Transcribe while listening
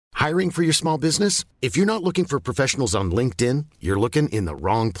Hiring for your small business? If you're not looking for professionals on LinkedIn, you're looking in the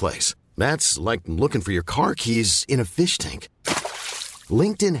wrong place. That's like looking for your car keys in a fish tank.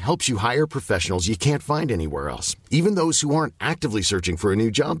 LinkedIn helps you hire professionals you can't find anywhere else, even those who aren't actively searching for a new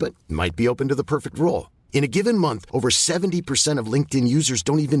job but might be open to the perfect role. In a given month, over 70% of LinkedIn users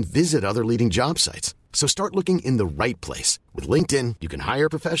don't even visit other leading job sites. So start looking in the right place. With LinkedIn, you can hire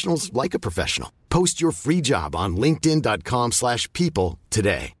professionals like a professional. Post your free job on linkedin.com/people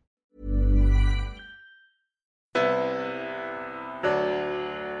today.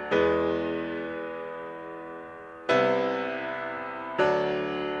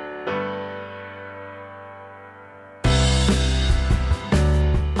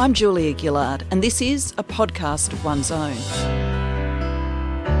 I'm Julia Gillard, and this is a podcast of one's own.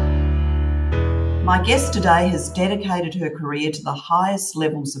 My guest today has dedicated her career to the highest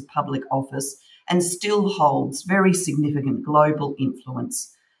levels of public office and still holds very significant global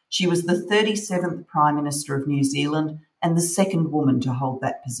influence. She was the 37th Prime Minister of New Zealand and the second woman to hold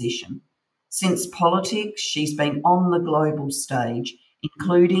that position. Since politics, she's been on the global stage,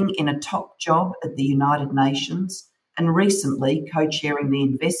 including in a top job at the United Nations, and recently co-chairing the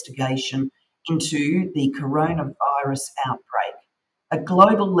investigation into the coronavirus outbreak. A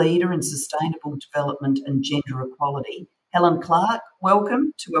global leader in sustainable development and gender equality, Helen Clark,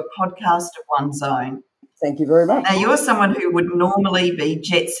 welcome to a podcast of one's own. Thank you very much. Now, you're someone who would normally be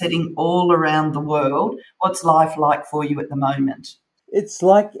jet-setting all around the world. What's life like for you at the moment? It's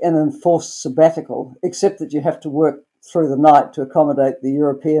like an enforced sabbatical, except that you have to work through the night to accommodate the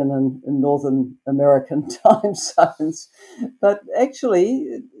European and Northern American time zones. But actually,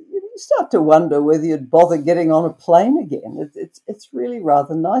 you start to wonder whether you'd bother getting on a plane again. It's really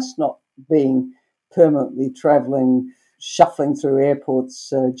rather nice not being permanently travelling, shuffling through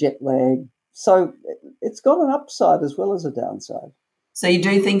airports, jet lag. So it's got an upside as well as a downside. So you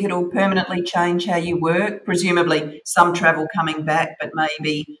do think it'll permanently change how you work? Presumably some travel coming back, but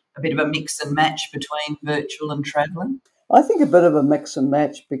maybe a bit of a mix and match between virtual and travelling? I think a bit of a mix and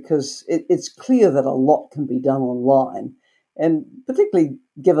match because it's clear that a lot can be done online. And particularly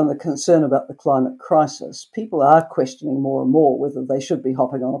given the concern about the climate crisis, people are questioning more and more whether they should be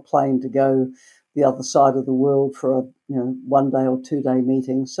hopping on a plane to go the other side of the world for a 1 day or 2 day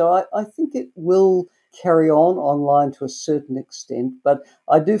meeting. So I think it will carry on online to a certain extent. But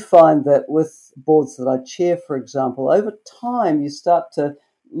I do find that with boards that I chair, for example, over time you start to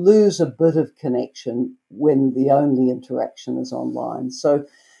lose a bit of connection when the only interaction is online. So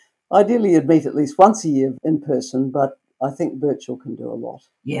ideally you'd meet at least once a year in person, but I think virtual can do a lot.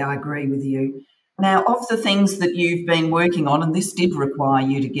 Yeah, I agree with you. Now, of the things that you've been working on, and this did require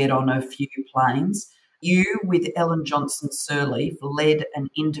you to get on a few planes, you, with Ellen Johnson Sirleaf, led an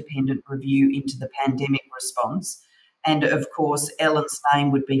independent review into the pandemic response. And of course, Ellen's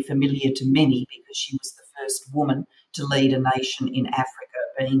name would be familiar to many because she was the first woman to lead a nation in Africa,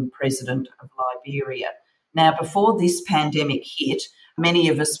 being president of Liberia. Now, before this pandemic hit, many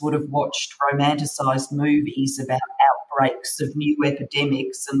of us would have watched romanticised movies about outbreaks of new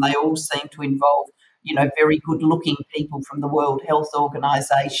epidemics, and they all seem to involve very good-looking people from the World Health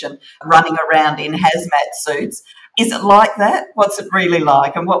Organization running around in hazmat suits. Is it like that? What's it really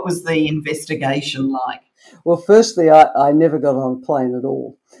like? And what was the investigation like? Well, firstly, I never got on a plane at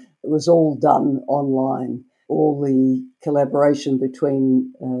all. It was all done online. All the collaboration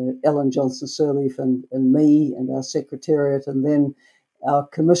between Ellen Johnson Sirleaf and me and our secretariat, and then our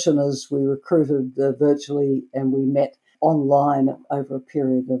commissioners we recruited virtually, and we met online over a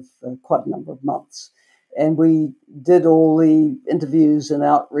period of quite a number of months. And we did all the interviews and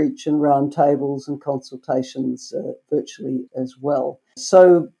outreach and roundtables and consultations virtually as well.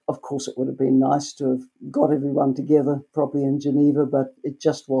 So, of course, it would have been nice to have got everyone together properly in Geneva, but it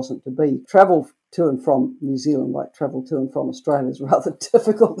just wasn't to be. Travel to and from New Zealand, like travel to and from Australia, is rather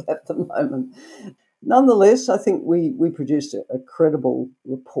difficult at the moment. Nonetheless, I think we produced a credible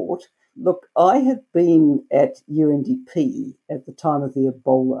report. Look, I had been at UNDP at the time of the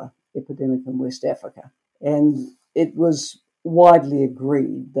Ebola epidemic in West Africa, and it was widely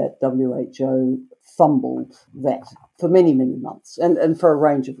agreed that WHO fumbled that for many, many months, and for a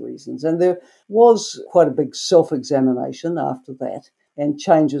range of reasons. And there was quite a big self-examination after that, and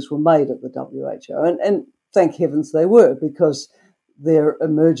changes were made at the WHO. And thank heavens they were, because their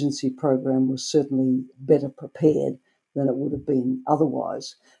emergency program was certainly better prepared than it would have been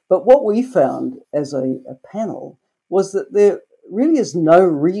otherwise. But what we found as a panel was that there really is no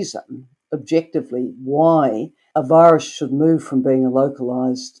reason, objectively, why a virus should move from being a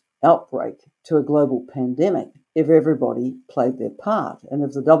localised outbreak to a global pandemic if everybody played their part and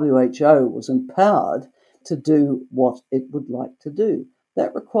if the WHO was empowered to do what it would like to do.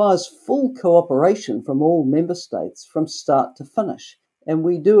 That requires full cooperation from all member states from start to finish. And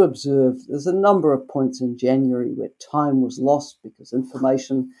we do observe there's a number of points in January where time was lost because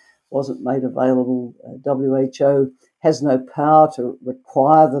information wasn't made available. WHO has no power to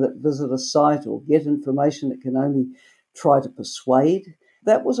require that it visit a site or get information. It can only try to persuade.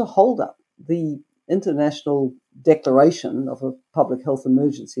 That was a hold-up. The international declaration of a public health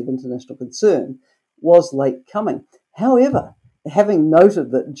emergency of international concern was late coming. However, having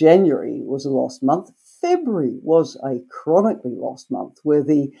noted that January was a lost month, February was a chronically lost month where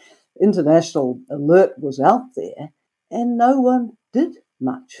the international alert was out there and no one did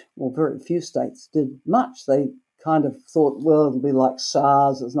much, or very few states did much. They kind of thought, well, it'll be like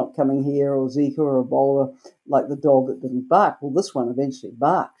SARS, it's not coming here, or Zika or Ebola, like the dog that didn't bark. Well, this one eventually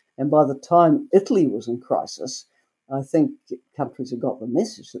barked. And by the time Italy was in crisis, I think countries had got the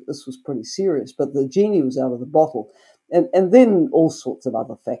message that this was pretty serious, but the genie was out of the bottle. And then all sorts of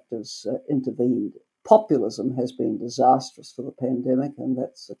other factors intervened. Populism has been disastrous for the pandemic, and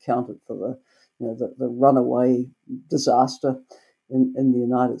that's accounted for the runaway disaster in the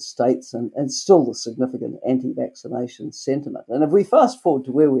United States and still the significant anti-vaccination sentiment. And if we fast forward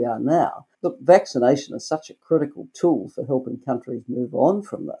to where we are now, look, vaccination is such a critical tool for helping countries move on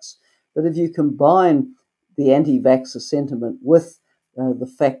from this. But if you combine the anti-vaxxer sentiment with the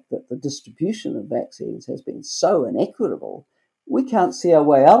fact that the distribution of vaccines has been so inequitable, we can't see our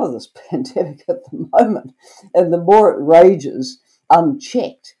way out of this pandemic at the moment. And the more it rages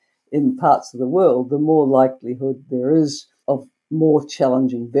unchecked in parts of the world, the more likelihood there is of more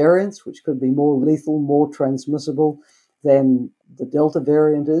challenging variants, which could be more lethal, more transmissible than the Delta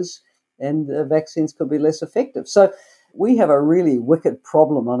variant is, and vaccines could be less effective. So we have a really wicked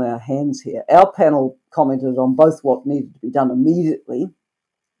problem on our hands here. Our panel commented on both what needed to be done immediately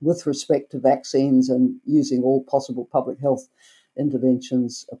with respect to vaccines and using all possible public health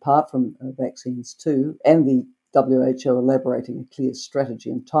interventions apart from vaccines too, and the WHO elaborating a clear strategy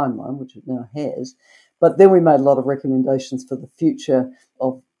and timeline, which it now has. But then we made a lot of recommendations for the future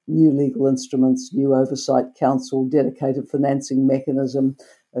of new legal instruments, new oversight council, dedicated financing mechanism,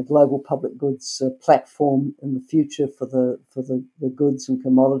 a global public goods platform in the future for the goods and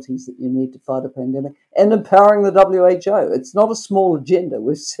commodities that you need to fight a pandemic, and empowering the WHO. It's not a small agenda.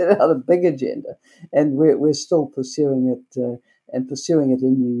 We've set out a big agenda, and we're still pursuing it and pursuing it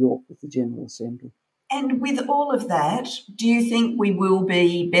in New York with the General Assembly. And with all of that, do you think we will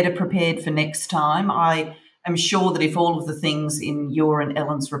be better prepared for next time? I am sure that if all of the things in your and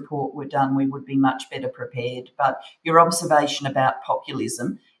Ellen's report were done, we would be much better prepared. But your observation about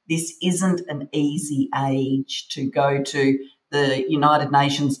populism, this isn't an easy age to go to the United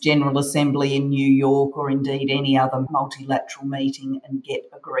Nations General Assembly in New York or indeed any other multilateral meeting and get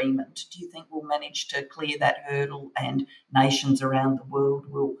agreement. Do you think we'll manage to clear that hurdle and nations around the world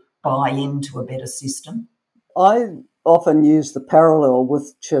will buy into a better system? I often use the parallel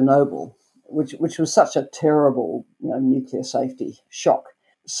with Chernobyl, which was such a terrible nuclear safety shock.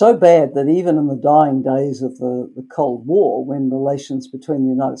 So bad that even in the dying days of the Cold War, when relations between the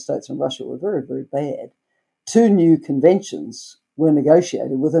United States and Russia were very, very bad, 2 new conventions were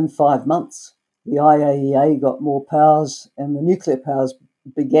negotiated within 5 months. The IAEA got more powers and the nuclear powers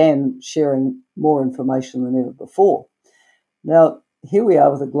began sharing more information than ever before. Now, here we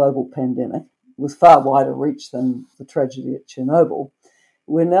are with a global pandemic with far wider reach than the tragedy at Chernobyl.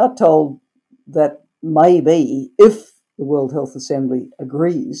 We're now told that maybe if the World Health Assembly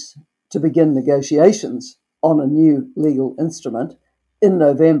agrees to begin negotiations on a new legal instrument in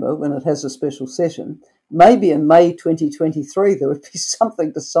November when it has a special session, maybe in May 2023 there would be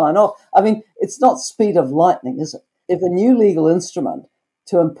something to sign off. I mean, it's not speed of lightning, is it? If a new legal instrument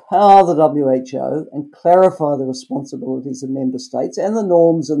to empower the WHO and clarify the responsibilities of member states and the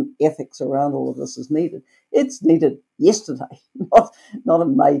norms and ethics around all of this is needed. It's needed yesterday, not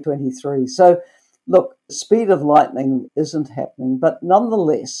in May 23. So, look, speed of lightning isn't happening, but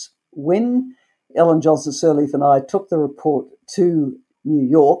nonetheless, when Ellen Johnson Sirleaf and I took the report to New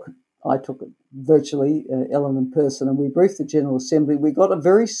York, I took it virtually, Ellen in person, and we briefed the General Assembly, we got a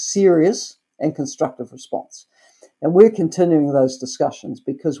very serious and constructive response. And we're continuing those discussions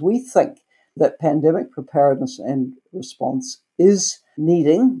because we think that pandemic preparedness and response is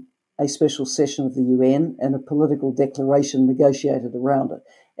needing a special session of the UN and a political declaration negotiated around it.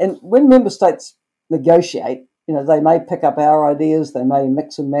 And when member states negotiate, they may pick up our ideas, they may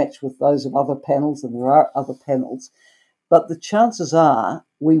mix and match with those of other panels, and there are other panels, but the chances are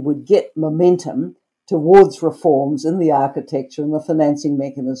we would get momentum towards reforms in the architecture and the financing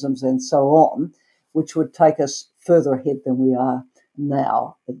mechanisms and so on, which would take us further ahead than we are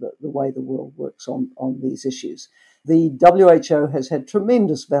now, the way the world works on these issues. The WHO has had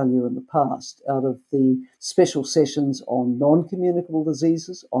tremendous value in the past out of the special sessions on non-communicable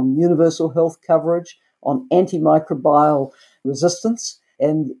diseases, on universal health coverage, on antimicrobial resistance,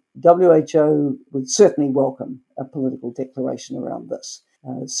 and WHO would certainly welcome a political declaration around this.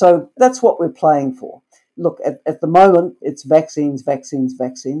 So that's what we're playing for. Look, at the moment, it's vaccines, vaccines,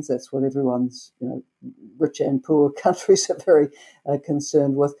 vaccines. That's what everyone's, rich and poor countries are very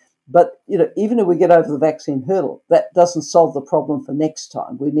concerned with. But, even if we get over the vaccine hurdle, that doesn't solve the problem for next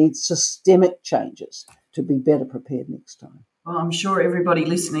time. We need systemic changes to be better prepared next time. Well, I'm sure everybody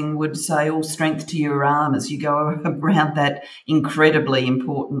listening would say all strength to your arm as you go around that incredibly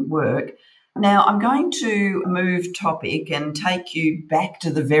important work. Now, I'm going to move topic and take you back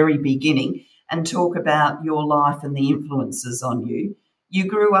to the very beginning and talk about your life and the influences on you. You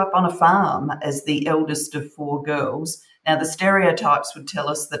grew up on a farm as the eldest of 4 girls. Now, the stereotypes would tell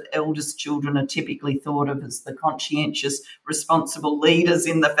us that eldest children are typically thought of as the conscientious, responsible leaders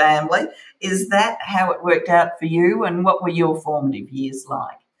in the family. Is that how it worked out for you, and what were your formative years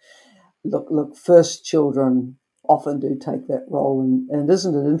like? Look, first children often do take that role, and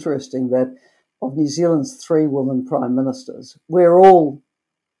isn't it interesting that of New Zealand's 3 women prime ministers, we're all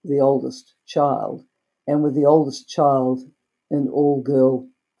the oldest child, and we're the oldest child in all-girl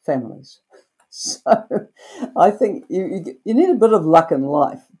families. So I think you need a bit of luck in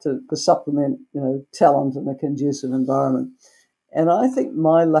life to supplement, talent in a conducive environment. And I think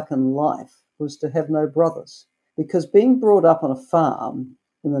my luck in life was to have no brothers, because being brought up on a farm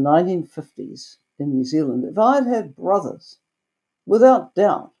in the 1950s in New Zealand, if I'd had brothers, without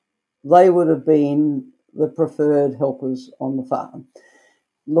doubt, they would have been the preferred helpers on the farm.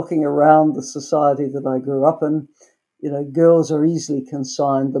 Looking around the society that I grew up in, girls are easily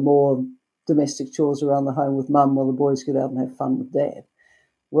consigned the more domestic chores around the home with mum while the boys get out and have fun with dad.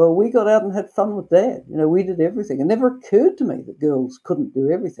 Well, we got out and had fun with dad. We did everything. It never occurred to me that girls couldn't do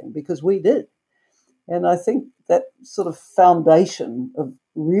everything, because we did. And I think that sort of foundation of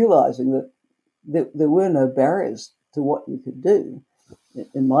realizing that there were no barriers to what you could do,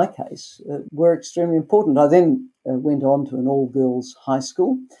 in my case, were extremely important. I then went on to an all-girls high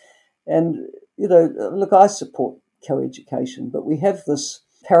school. And, look, I support co-education, but we have this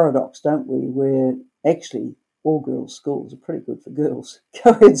paradox, don't we, where actually all-girls schools are pretty good for girls.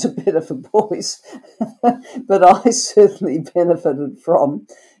 Co-eds are better for boys. But I certainly benefited from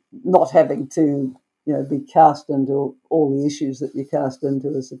not having to, be cast into all the issues that you're cast into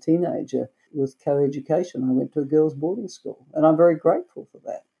as a teenager with co-education. I went to a girls' boarding school, and I'm very grateful for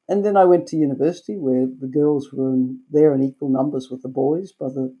that. And then I went to university, where the girls were there in equal numbers with the boys by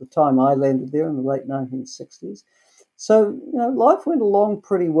the time I landed there in the late 1960s. So, life went along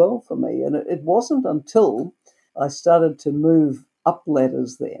pretty well for me. And it wasn't until I started to move up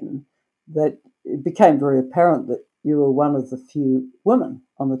ladders then that it became very apparent that you were one of the few women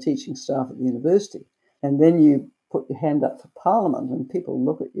on the teaching staff at the university. And then you put your hand up for Parliament and people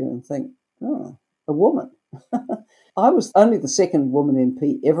look at you and think, oh, a woman. I was only the second woman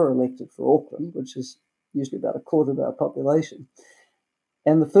MP ever elected for Auckland, which is usually about a quarter of our population.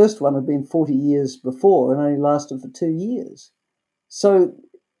 And the first one had been 40 years before and only lasted for 2 years. So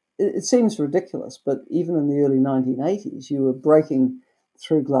it seems ridiculous, but even in the early 1980s, you were breaking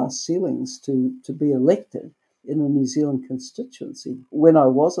through glass ceilings to be elected in a New Zealand constituency. When I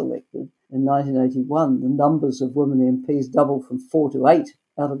was elected in 1981, the numbers of women MPs doubled from 4 to 8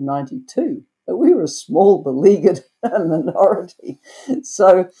 out of 92. But we were a small, beleaguered minority.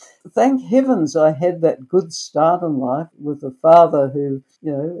 So thank heavens I had that good start in life with a father who,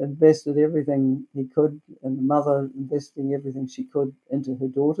 invested everything he could, and a mother investing everything she could into her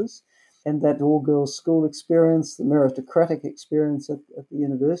daughters. And that all-girls school experience, the meritocratic experience at the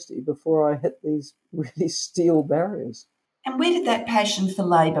university, before I hit these really steel barriers. And where did that passion for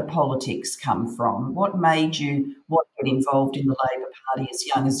Labor politics come from? What made you want to get involved in the Labor Party as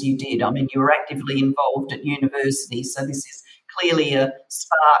young as you did? I mean, you were actively involved at university, so this is clearly a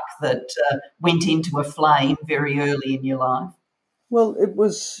spark that went into a flame very early in your life. Well, it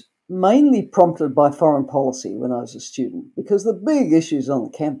was mainly prompted by foreign policy when I was a student, because the big issues on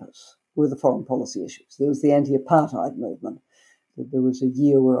the campus were the foreign policy issues. There was the anti-apartheid movement. There was a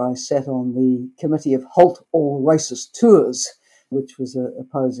year where I sat on the committee of Halt All Racist Tours, which was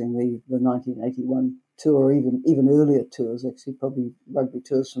opposing the 1981 tour, even earlier tours, actually probably rugby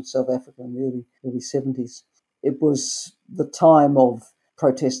tours from South Africa in the early 70s. It was the time of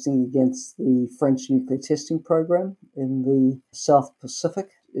protesting against the French nuclear testing program in the South Pacific.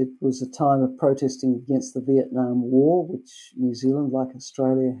 It was a time of protesting against the Vietnam War, which New Zealand, like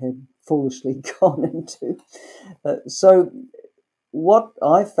Australia, had foolishly gone into. So what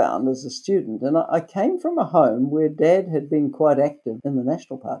I found as a student, and I came from a home where Dad had been quite active in the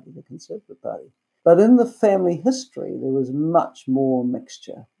National Party, the Conservative Party. But in the family history, there was much more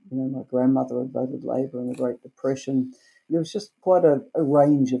mixture. My grandmother had voted Labour in the Great Depression. There was just quite a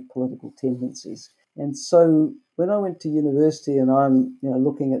range of political tendencies. And so when I went to university and I'm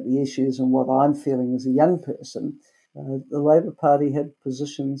looking at the issues and what I'm feeling as a young person, the Labour Party had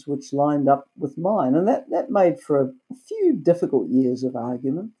positions which lined up with mine. And that made for a few difficult years of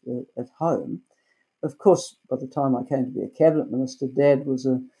argument at home. Of course, by the time I came to be a cabinet minister, Dad was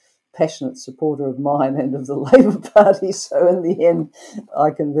a passionate supporter of mine and of the Labour Party. So in the end, I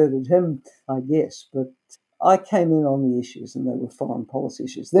converted him, I guess. But I came in on the issues, and they were foreign policy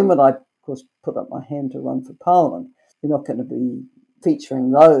issues. Then when I, of course, put up my hand to run for Parliament, you're not going to be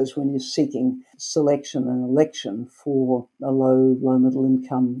featuring those when you're seeking selection and election for a low middle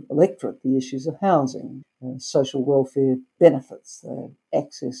income electorate. The issues of housing, social welfare benefits,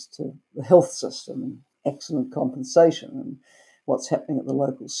 access to the health system, excellent compensation, and what's happening at the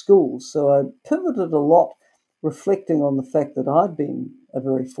local schools. So I pivoted a lot, reflecting on the fact that I'd been a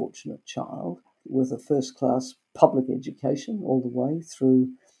very fortunate child with a first-class public education all the way through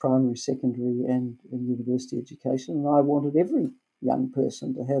primary, secondary and university education. And I wanted every young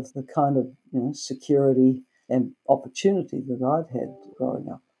person to have the kind of security and opportunity that I've had growing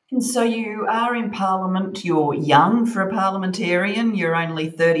up. And so you are in Parliament. You're young for a parliamentarian. You're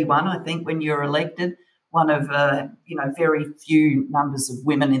only 31, I think, when you're elected, one of very few numbers of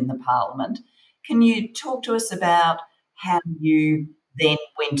women in the Parliament. Can you talk to us about how you then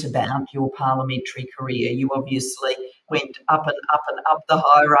went about your parliamentary career? You obviously went up and up and up the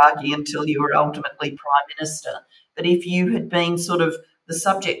hierarchy until you were ultimately Prime Minister. But if you had been sort of the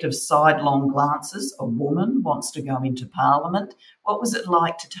subject of sidelong glances, a woman wants to go into Parliament, what was it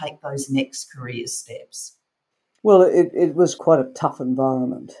like to take those next career steps? Well, it was quite a tough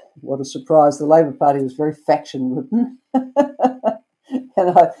environment. What a surprise. The Labour Party was very faction-ridden.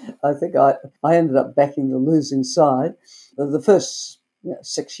 And I think I ended up backing the losing side. The first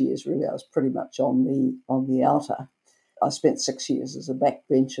 6 years, really, I was pretty much on the outer. I spent 6 years as a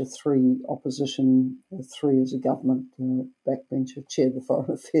backbencher, 3 opposition, 3 as a government backbencher, chaired the Foreign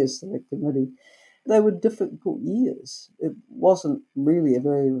Affairs Select Committee. They were difficult years. It wasn't really a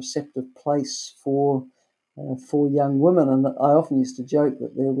very receptive place for young women. And I often used to joke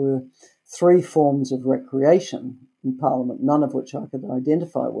that there were 3 forms of recreation in Parliament, none of which I could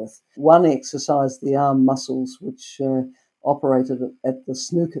identify with. One exercised the arm muscles, which operated at the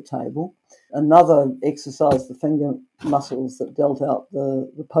snooker table. Another exercised the finger muscles that dealt out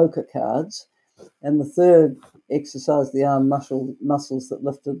the poker cards. And the third exercised the arm muscles that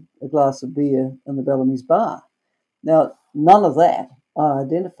lifted a glass of beer in the Bellamy's bar. Now, none of that I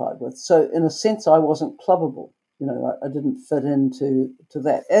identified with. So in a sense, I wasn't clubbable. I didn't fit into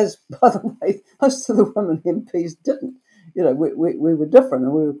that. As, by the way, most of the women MPs didn't. We were different,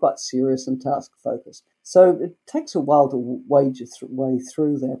 and we were quite serious and task-focused. So it takes a while to wade your way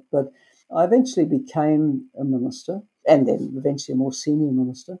through that. But I eventually became a minister, and then eventually a more senior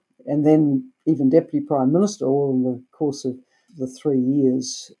minister, and then even Deputy Prime Minister, all in the course of the 3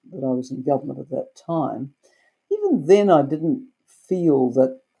 years that I was in government at that time. Even then, I didn't feel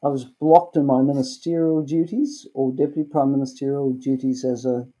that I was blocked in my ministerial duties or Deputy Prime Ministerial duties as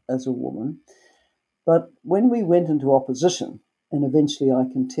a woman. But when we went into opposition, and eventually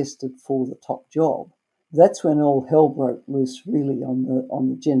I contested for the top job, that's when all hell broke loose, really, on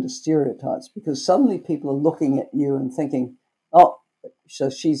the gender stereotypes, because suddenly people are looking at you and thinking, oh, so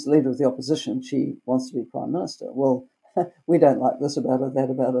she's leader of the opposition, she wants to be Prime Minister. Well, we don't like this about her, that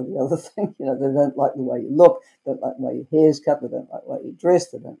about her, the other thing. They don't like the way you look, they don't like the way your hair's cut, they don't like the way you dress,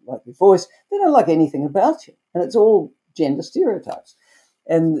 they don't like your voice, they don't like anything about you. And it's all gender stereotypes.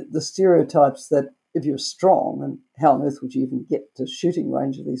 And the stereotypes that if you're strong, and how on earth would you even get to shooting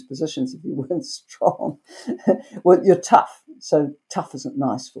range of these positions if you weren't strong? Well, you're tough. So tough isn't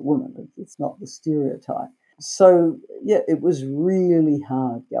nice for women. It's not the stereotype. So, it was really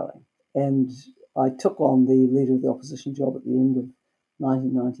hard going. And I took on the Leader of the Opposition job at the end of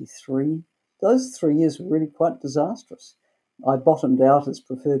 1993. Those 3 years were really quite disastrous. I bottomed out as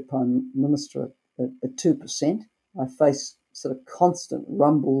preferred Prime Minister at 2%. I faced sort of constant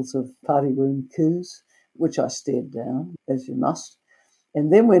rumbles of party room coups, which I stared down, as you must,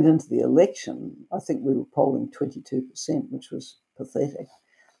 and then went into the election. I think we were polling 22%, which was pathetic,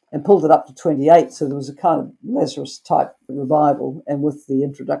 and pulled it up to 28%, so there was a kind of Lazarus-type revival, and with the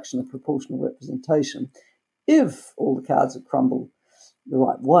introduction of proportional representation, if all the cards had crumbled the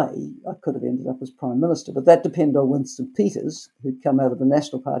right way, I could have ended up as Prime Minister. But that depended on Winston Peters, who'd come out of a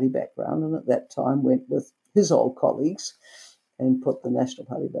National Party background, and at that time went with his old colleagues and put the National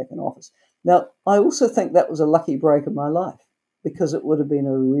Party back in office. Now, I also think that was a lucky break in my life because it would have been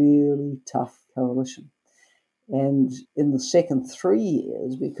a really tough coalition. And in the second 3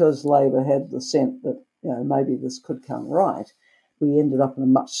 years, because Labor had the sense that maybe this could come right, we ended up in a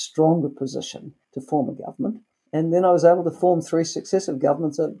much stronger position to form a government. And then I was able to form 3 successive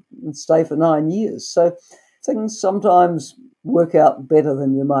governments and stay for 9 years. So things sometimes work out better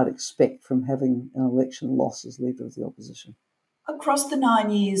than you might expect from having an election loss as leader of the opposition. Across the 9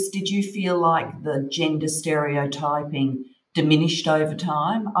 years, did you feel like the gender stereotyping diminished over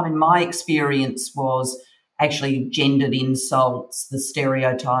time? I mean, my experience was actually gendered insults, the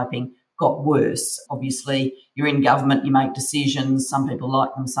stereotyping got worse. Obviously, you're in government, you make decisions. Some people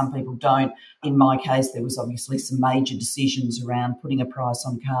like them, some people don't. In my case, there was obviously some major decisions around putting a price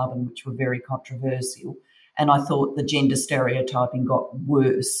on carbon, which were very controversial. And I thought the gender stereotyping got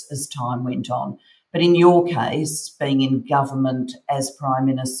worse as time went on. But in your case, being in government as Prime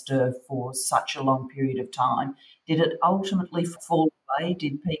Minister for such a long period of time, did it ultimately fall away?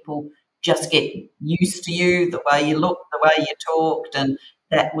 Did people just get used to you, the way you looked, the way you talked, and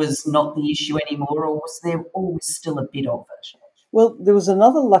that was not the issue anymore, or was there always still a bit of it? Well, there was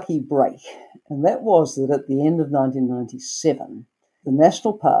another lucky break, and that was that at the end of 1997, the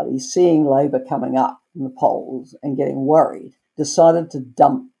National Party, seeing Labor coming up in the polls and getting worried, decided to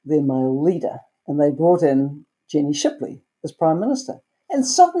dump their male leader, and they brought in Jenny Shipley as Prime Minister. And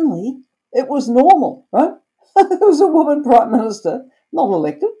suddenly, it was normal, right? There was a woman Prime Minister, not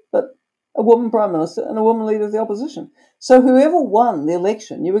elected, but a woman Prime Minister and a woman Leader of the Opposition. So whoever won the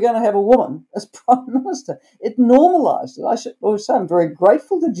election, you were going to have a woman as Prime Minister. It normalised it. I should say I'm very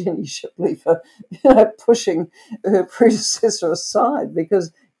grateful to Jenny Shipley for pushing her predecessor aside,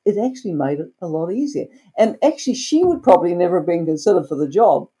 because it actually made it a lot easier. And actually, she would probably never have been considered for the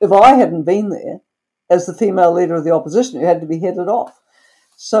job if I hadn't been there as the female Leader of the Opposition who had to be headed off.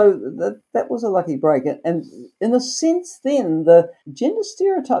 So that was a lucky break. And in a sense, then, the gender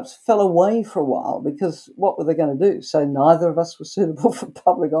stereotypes fell away for a while, because what were they going to do? So neither of us were suitable for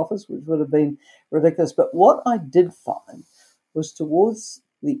public office, which would have been ridiculous. But what I did find was towards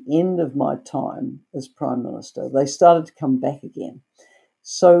the end of my time as Prime Minister, they started to come back again.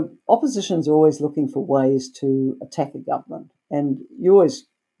 So oppositions are always looking for ways to attack a government. And you always,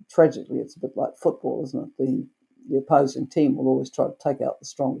 tragically, it's a bit like football, isn't it? The opposing team will always try to take out the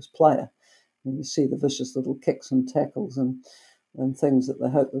strongest player. And you see the vicious little kicks and tackles and things that they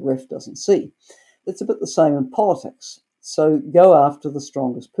hope the ref doesn't see. It's a bit the same in politics. So go after the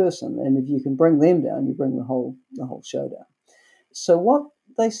strongest person, and if you can bring them down, you bring the whole show down. So what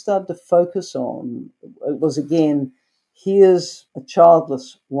they started to focus on was, again, here's a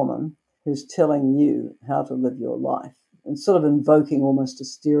childless woman who's telling you how to live your life, and sort of invoking almost a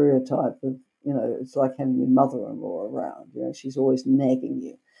stereotype of, it's like having your mother-in-law around. She's always nagging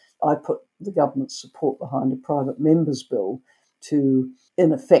you. I put the government's support behind a private member's bill to,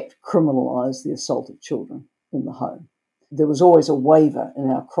 in effect, criminalise the assault of children in the home. There was always a waiver in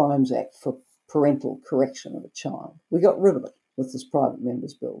our Crimes Act for parental correction of a child. We got rid of it with this private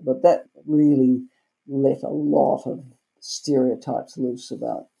member's bill, but that really let a lot of stereotypes loose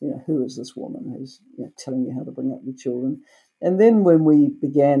about, who is this woman who's telling you how to bring up your children. And then when we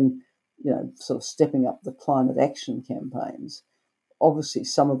began sort of stepping up the climate action campaigns, obviously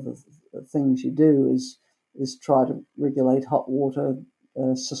some of the things you do is try to regulate hot water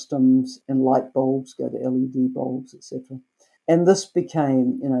systems and light bulbs, go to LED bulbs, etc. And this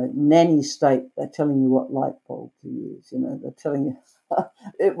became, nanny state. They're telling you what light bulb to use. They're telling you.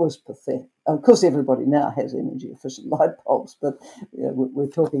 It was pathetic. Of course, everybody now has energy efficient light bulbs, but we're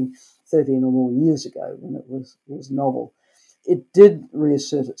talking 13 or more years ago when it was novel. It did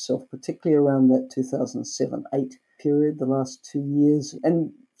reassert itself, particularly around that 2007-8 period, the last 2 years,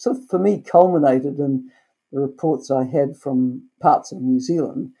 and sort of, for me, culminated in the reports I had from parts of New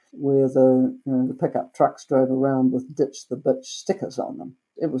Zealand where the pickup trucks drove around with "ditch the bitch" stickers on them.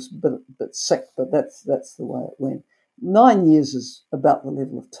 It was a bit sick, but that's the way it went. 9 years is about the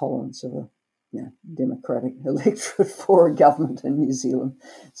level of tolerance of a democratic electorate for a government in New Zealand.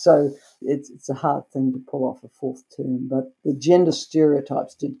 So it's a hard thing to pull off a fourth term, but the gender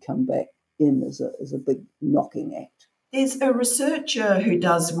stereotypes did come back in as a big knocking act. There's a researcher who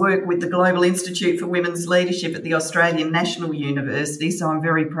does work with the Global Institute for Women's Leadership at the Australian National University, so I'm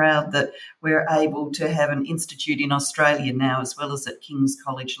very proud that we're able to have an institute in Australia now as well as at King's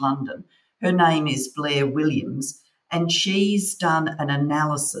College London. Her name is Blair Williams, and she's done an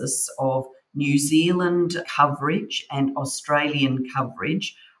analysis of New Zealand coverage and Australian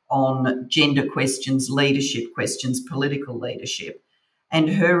coverage on gender questions, leadership questions, political leadership. and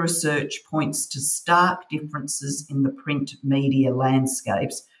her research points to stark differences in the print media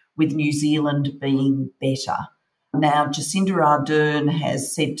landscapes, with New Zealand being better. Now, Jacinda Ardern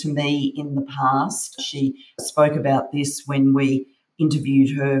has said to me in the past, she spoke about this when we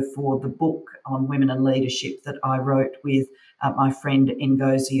interviewed her for the book on women and leadership that I wrote with my friend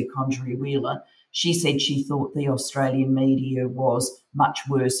Ngozi Okonjo-Iweala. She said she thought the Australian media was much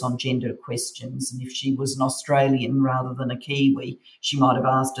worse on gender questions, and if she was an Australian rather than a Kiwi, she might have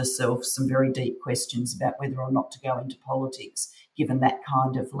asked herself some very deep questions about whether or not to go into politics, given that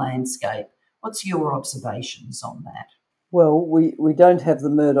kind of landscape. What's your observations on that? Well, we don't have the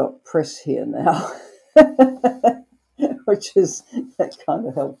Murdoch press here now, which is kind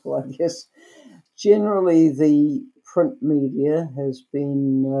of helpful, I guess. Generally, the print media has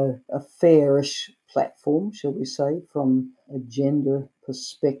been a fairish platform, shall we say, from a gender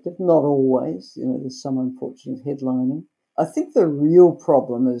perspective. Not always, there's some unfortunate headlining. I think the real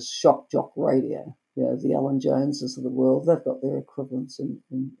problem is shock jock radio. The Alan Joneses of the world, they've got their equivalents in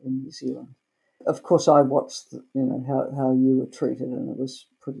New Zealand. Of course, I watched, how you were treated, and it was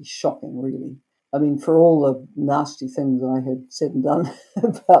pretty shocking, really. I mean, for all the nasty things I had said and done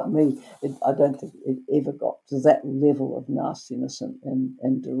about me, I don't think it ever got to that level of nastiness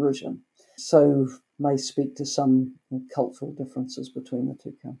and derision. So may speak to some cultural differences between the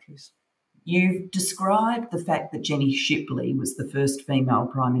two countries. You've described the fact that Jenny Shipley was the first female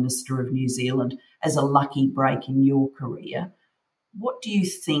Prime Minister of New Zealand as a lucky break in your career. What do you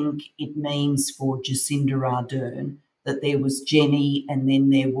think it means for Jacinda Ardern that there was Jenny and then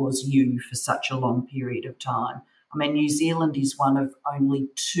there was you for such a long period of time? I mean, New Zealand is one of only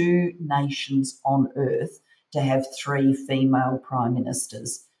 2 nations on earth to have 3 female prime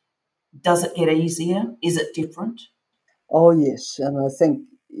ministers. Does it get easier? Is it different? Oh, yes. And I think,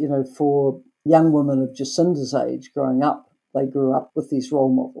 for young women of Jacinda's age growing up, they grew up with these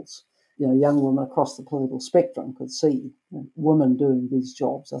role models. Young women across the political spectrum could see women doing these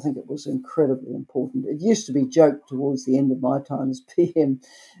jobs. I think it was incredibly important. It used to be joked towards the end of my time as PM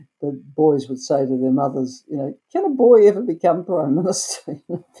that boys would say to their mothers, can a boy ever become Prime Minister?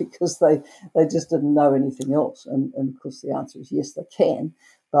 Because they just didn't know anything else. And of course the answer is yes, they can.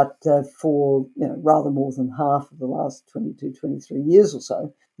 But for rather more than half of the last 22, 23 years or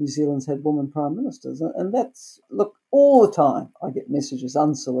so, New Zealand's had women prime ministers. And that's, look, all the time I get messages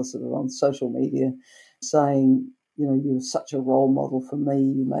unsolicited on social media saying, you were such a role model for me.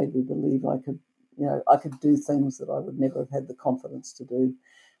 You made me believe I could do things that I would never have had the confidence to do.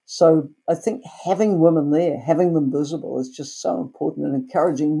 So I think having women there, having them visible is just so important, and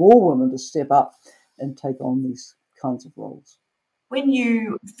encouraging more women to step up and take on these kinds of roles. When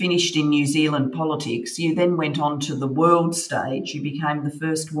you finished in New Zealand politics, you then went on to the world stage. You became the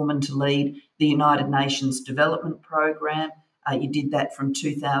first woman to lead the United Nations Development Programme. You did that from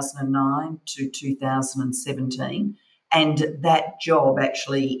 2009 to 2017. And that job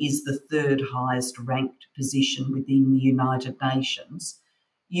actually is the 3rd highest ranked position within the United Nations.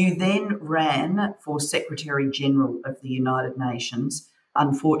 You then ran for Secretary General of the United Nations,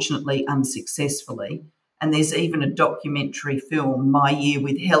 unfortunately unsuccessfully. And there's even a documentary film, My Year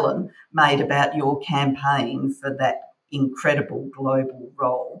with Helen, made about your campaign for that incredible global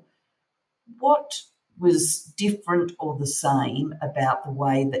role. What was different or the same about the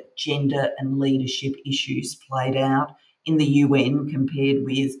way that gender and leadership issues played out in the UN compared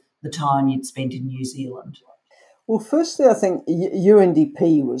with the time you'd spent in New Zealand? Well, firstly, I think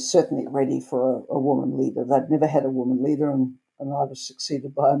UNDP was certainly ready for a woman leader. They'd never had a woman leader, and I was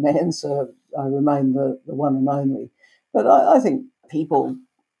succeeded by a man, so I remain the one and only. But I think people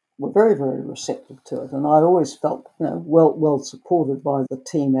were very, very receptive to it, and I always felt well supported by the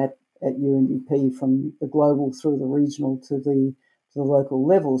team at UNDP, from the global through the regional to the local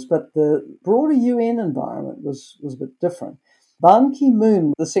levels. But the broader UN environment was a bit different. Ban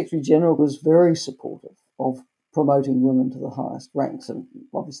Ki-moon, the Secretary General, was very supportive of promoting women to the highest ranks, and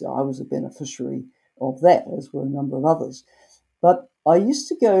obviously I was a beneficiary of that, as were a number of others. But I used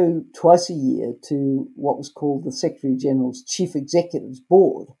to go twice a year to what was called the Secretary General's Chief Executives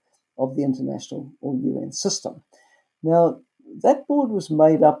Board of the international or UN system. Now, that board was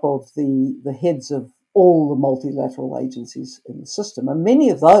made up of the heads of all the multilateral agencies in the system, and many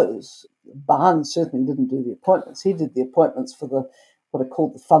of those, Ban certainly didn't do the appointments. He did the appointments for what are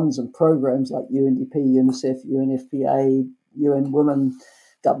called the funds and programs like UNDP, UNICEF, UNFPA, UN Women,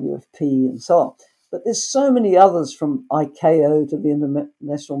 WFP, and so on. But there's so many others, from ICAO to the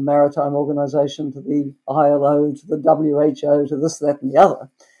International Maritime Organization to the ILO to the WHO to this, that, and the other,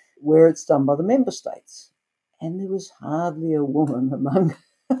 where it's done by the member states. And there was hardly a woman among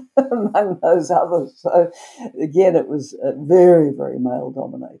among those others. So again, it was a very, very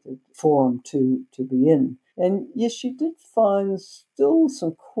male-dominated forum to be in. And yes, you did find still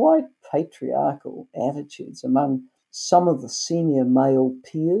some quite patriarchal attitudes among some of the senior male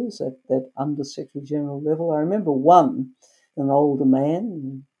peers at that Under-Secretary-General level. I remember one, an older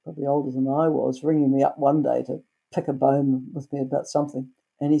man, probably older than I was, ringing me up one day to pick a bone with me about something.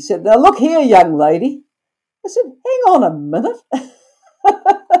 And he said, "Now look here, young lady." I said, "Hang on a minute."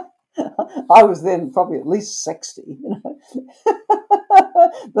 I was then probably at least 60,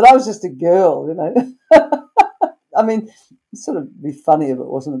 but I was just a girl, I mean, it'd sort of be funny if it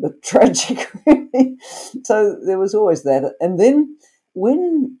wasn't a bit tragic, really. So there was always that. And then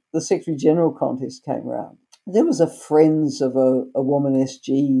when the Secretary-General contest came around, there was a Friends of a Woman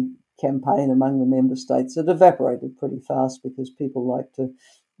SG campaign among the member states. It evaporated pretty fast because people like to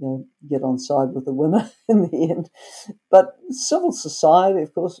get on side with the winner in the end. But civil society,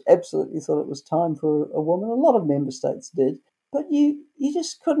 of course, absolutely thought it was time for a woman. A lot of member states did. But you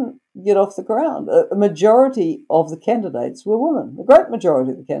just couldn't get off the ground. A majority of the candidates were women. The great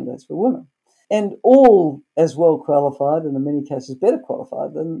majority of the candidates were women. And all as well qualified, and in many cases better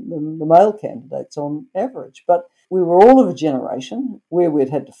qualified than the male candidates on average. But we were all of a generation where we'd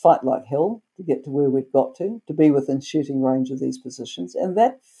had to fight like hell to get to where we'd got to be within shooting range of these positions. And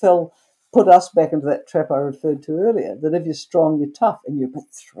that put us back into that trap I referred to earlier, that if you're strong, you're tough, and you're a bit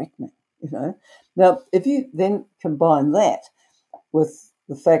threatening, Now, if you then combine that with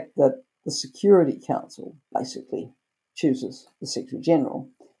the fact that the Security Council basically chooses the Secretary-General,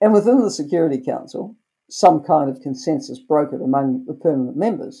 and within the Security Council, some kind of consensus brokered among the permanent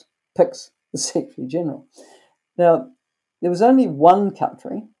members picks the Secretary-General. Now, there was only one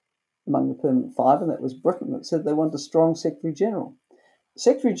country among the permanent five, and that was Britain, that said they want a strong Secretary-General.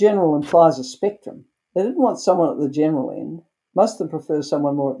 Secretary-General implies a spectrum. They didn't want someone at the general end. Most of them prefer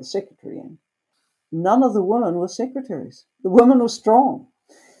someone more at the secretary end. None of the women were secretaries. The women were strong.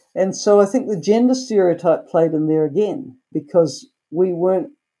 And so I think the gender stereotype played in there again, because we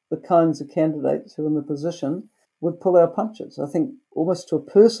weren't the kinds of candidates who in the position would pull our punches. I think almost to a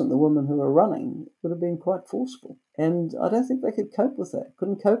person, the women who were running would have been quite forceful. And I don't think they could cope with that,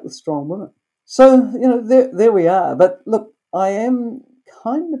 couldn't cope with strong women. So, there we are. But look, I am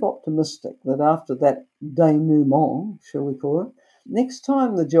kind of optimistic that after that denouement, shall we call it, next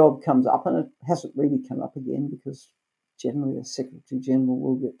time the job comes up, and it hasn't really come up again because generally a Secretary-General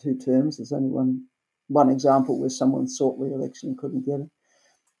will get 2 terms. There's only one example where someone sought re-election and couldn't get it.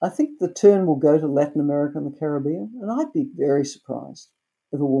 I think the turn will go to Latin America and the Caribbean, and I'd be very surprised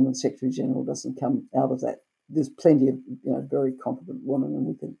if a woman Secretary-General doesn't come out of that. There's plenty of very competent women, and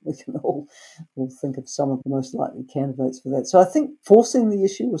we can all think of some of the most likely candidates for that. So I think forcing the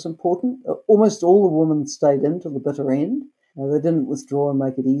issue was important. Almost all the women stayed in to the bitter end. They didn't withdraw and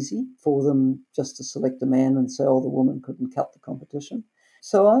make it easy for them just to select a man and say, the woman couldn't cut the competition.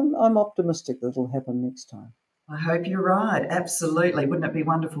 So I'm optimistic that it'll happen next time. I hope you're right. Absolutely. Wouldn't it be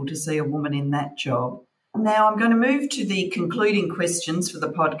wonderful to see a woman in that job? Now I'm going to move to the concluding questions for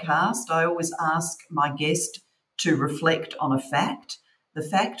the podcast. I always ask my guest to reflect on a fact. The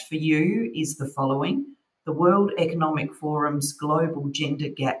fact for you is the following. The World Economic Forum's Global Gender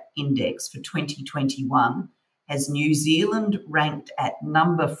Gap Index for 2021 has New Zealand ranked at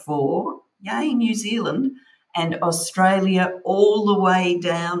number 4, yay New Zealand, and Australia all the way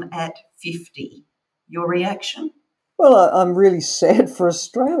down at 50. Your reaction? Well, I'm really sad for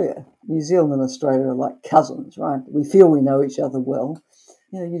Australia. New Zealand and Australia are like cousins, right? We feel we know each other well.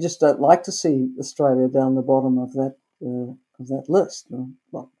 You just don't like to see Australia down the bottom of that list.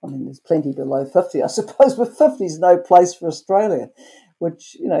 Well, there's plenty below 50, I suppose, but 50 is no place for Australia,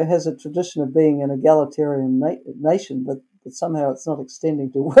 which has a tradition of being an egalitarian nation, but somehow it's not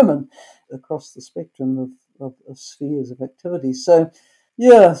extending to women across the spectrum of spheres of activity. So,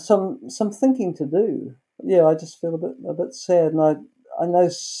 yeah, some thinking to do. Yeah, I just feel a bit sad, and I know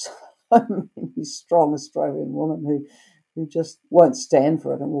so many strong Australian women who just won't stand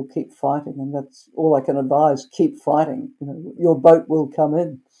for it and will keep fighting, and that's all I can advise. Keep fighting. Your boat will come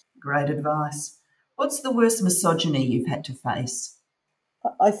in. Great advice. What's the worst misogyny you've had to face?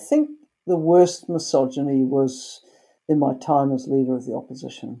 I think the worst misogyny was in my time as leader of the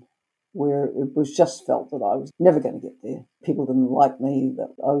opposition, where it was just felt that I was never going to get there. People didn't like me,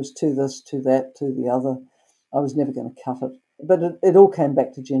 that I was to this, to that, to the other. I was never going to cut it. But it all came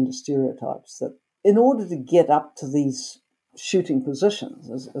back to gender stereotypes, that in order to get up to these shooting positions,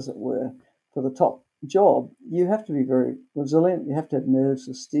 as it were, for the top job, you have to be very resilient, you have to have nerves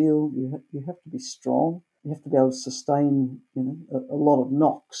of steel, you have to be strong, you have to be able to sustain a lot of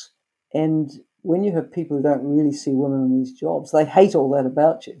knocks. And when you have people who don't really see women in these jobs, they hate all that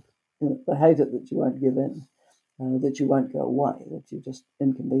about you. They hate it that you won't give in, that you won't go away, that you're just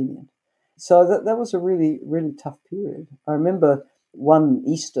inconvenient. So that was a really, really tough period. I remember one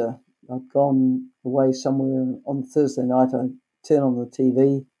Easter, I'd gone away somewhere on Thursday night. I turn on the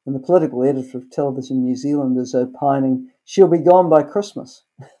TV, and the political editor of Television New Zealand is opining, she'll be gone by Christmas.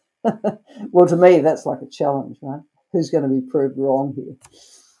 Well, to me, that's like a challenge, right? Who's going to be proved wrong here?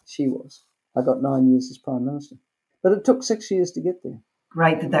 She was. I got 9 years as Prime Minister. But it took 6 years to get there.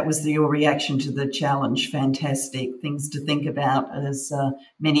 Great that was your reaction to the challenge. Fantastic. Things to think about as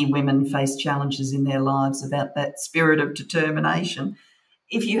many women face challenges in their lives, about that spirit of determination.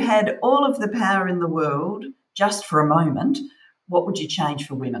 If you had all of the power in the world just for a moment, what would you change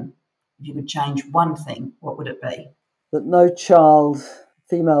for women? If you could change one thing, what would it be? That no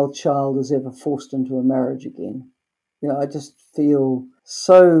female child is ever forced into a marriage again. I just feel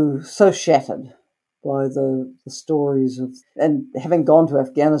so shattered by the stories of, and having gone to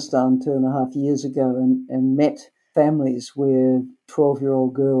Afghanistan 2.5 years ago and met families where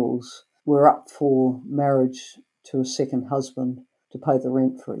 12-year-old girls were up for marriage to a second husband to pay the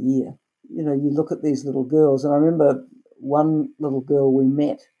rent for a year. You look at these little girls, and I remember one little girl we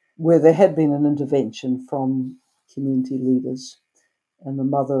met where there had been an intervention from community leaders, and the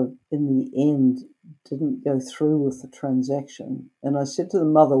mother in the end didn't go through with the transaction. And I said to the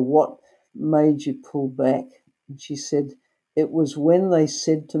mother, what made you pull back? And she said, it was when they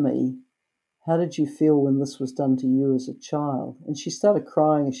said to me, how did you feel when this was done to you as a child? And she started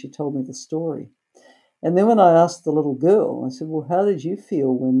crying as she told me the story. And then when I asked the little girl, I said, well, how did you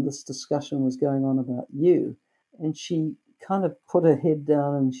feel when this discussion was going on about you? And she kind of put her head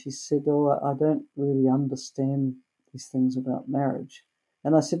down and she said, I don't really understand these things about marriage.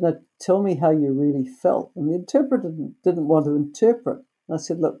 And I said, no, tell me how you really felt. And the interpreter didn't want to interpret. And I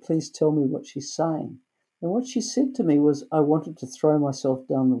said, look, please tell me what she's saying. And what she said to me was, I wanted to throw myself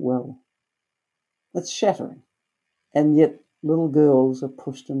down the well. That's shattering. And yet little girls are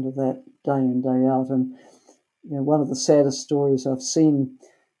pushed into that day in, day out. And one of the saddest stories I've seen,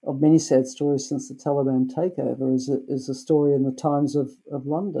 of many sad stories since the Taliban takeover, is a story in the Times of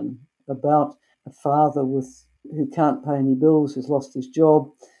London about a father who can't pay any bills, who's lost his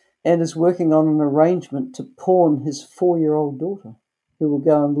job, and is working on an arrangement to pawn his 4-year-old daughter, who will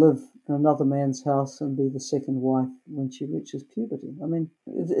go and live in another man's house and be the second wife when she reaches puberty. I mean,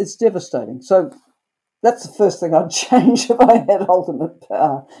 it's devastating. So that's the first thing I'd change if I had ultimate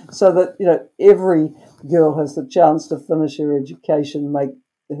power, so that, every girl has the chance to finish her education, make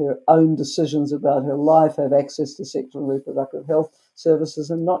her own decisions about her life, have access to sexual and reproductive health services,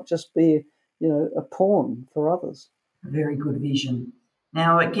 and not just be a pawn for others. A very good vision.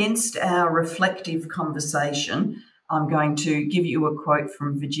 Now, against our reflective conversation, I'm going to give you a quote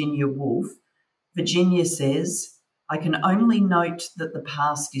from Virginia Woolf. Virginia says, I can only note that the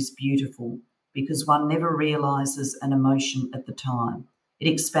past is beautiful because one never realises an emotion at the time. It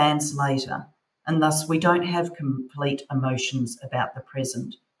expands later, and thus we don't have complete emotions about the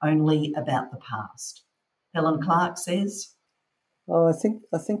present, only about the past. Helen Clark says, Oh, I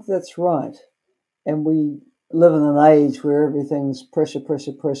think that's right. And we live in an age where everything's pressure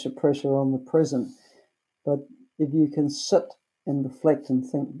on the present. But if you can sit and reflect and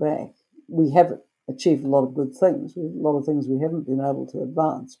think back, we have achieved a lot of good things. A lot of things we haven't been able to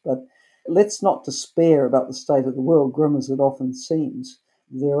advance. But let's not despair about the state of the world, grim as it often seems.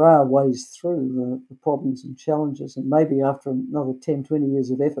 There are ways through the problems and challenges. And maybe after another 10, 20 years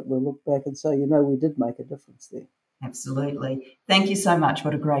of effort, we'll look back and say, we did make a difference there. Absolutely. Thank you so much.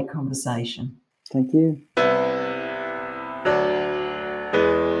 What a great conversation. Thank you.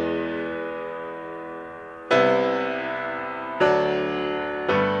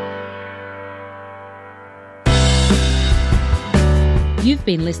 You've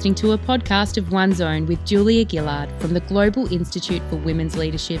been listening to a podcast of One's Own with Julia Gillard from the Global Institute for Women's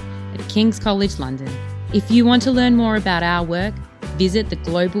Leadership at King's College London. If you want to learn more about our work, visit the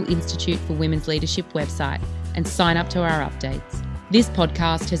Global Institute for Women's Leadership website and sign up to our updates. This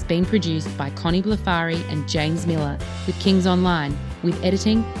podcast has been produced by Connie Blafari and James Miller with King's Online, with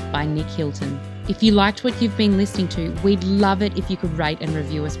editing by Nick Hilton. If you liked what you've been listening to, we'd love it if you could rate and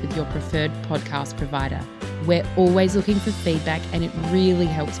review us with your preferred podcast provider. We're always looking for feedback, and it really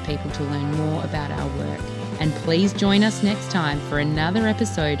helps people to learn more about our work. And please join us next time for another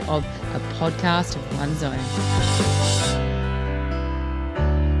episode of A Podcast of One's Own.